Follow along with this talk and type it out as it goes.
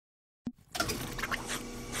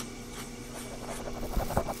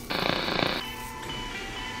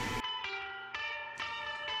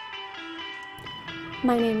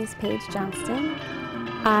My name is Paige Johnston.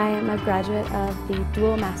 I am a graduate of the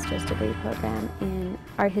dual master's degree program in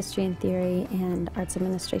Art History and Theory and Arts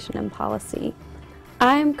Administration and Policy.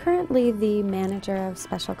 I'm currently the manager of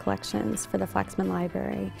Special Collections for the Flaxman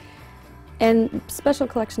Library. And Special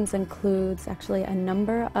Collections includes actually a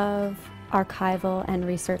number of archival and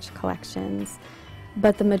research collections,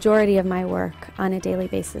 but the majority of my work on a daily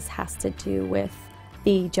basis has to do with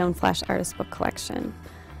the Joan Flash Artist Book Collection.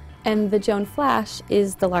 And the Joan Flash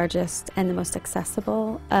is the largest and the most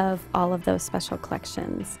accessible of all of those special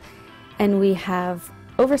collections. And we have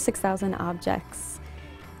over 6,000 objects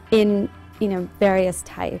in various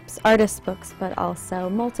types, artist books, but also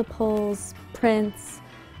multiples, prints,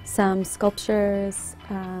 some sculptures,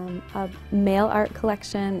 a mail art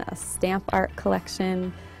collection, a stamp art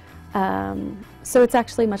collection. So it's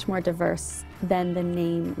actually much more diverse than the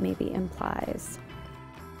name maybe implies.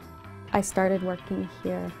 I started working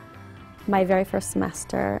here my very first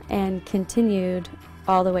semester and continued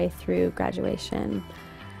all the way through graduation.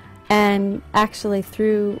 And actually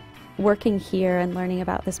through working here and learning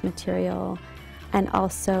about this material and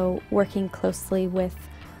also working closely with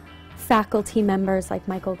faculty members like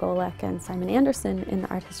Michael Golek and Simon Anderson in the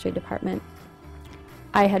art history department,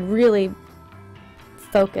 I had really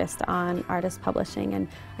focused on artist publishing, and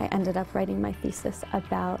I ended up writing my thesis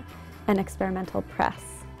about an experimental press.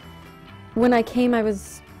 When I came, I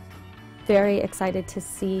was very excited to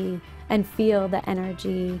see and feel the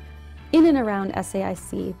energy in and around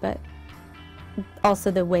SAIC, but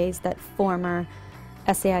also the ways that former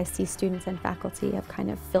SAIC students and faculty have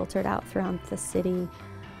kind of filtered out throughout the city.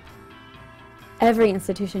 Every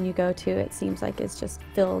institution you go to, it seems like, is just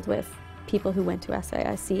filled with people who went to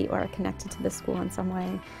SAIC or are connected to the school in some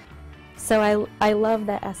way. So I love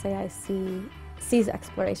that SAIC sees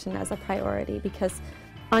exploration as a priority, because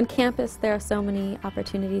on campus there are so many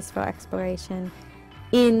opportunities for exploration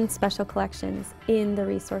in special collections, in the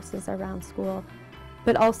resources around school,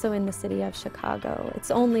 but also in the city of Chicago. It's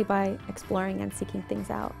only by exploring and seeking things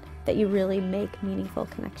out that you really make meaningful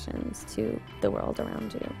connections to the world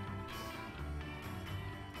around you.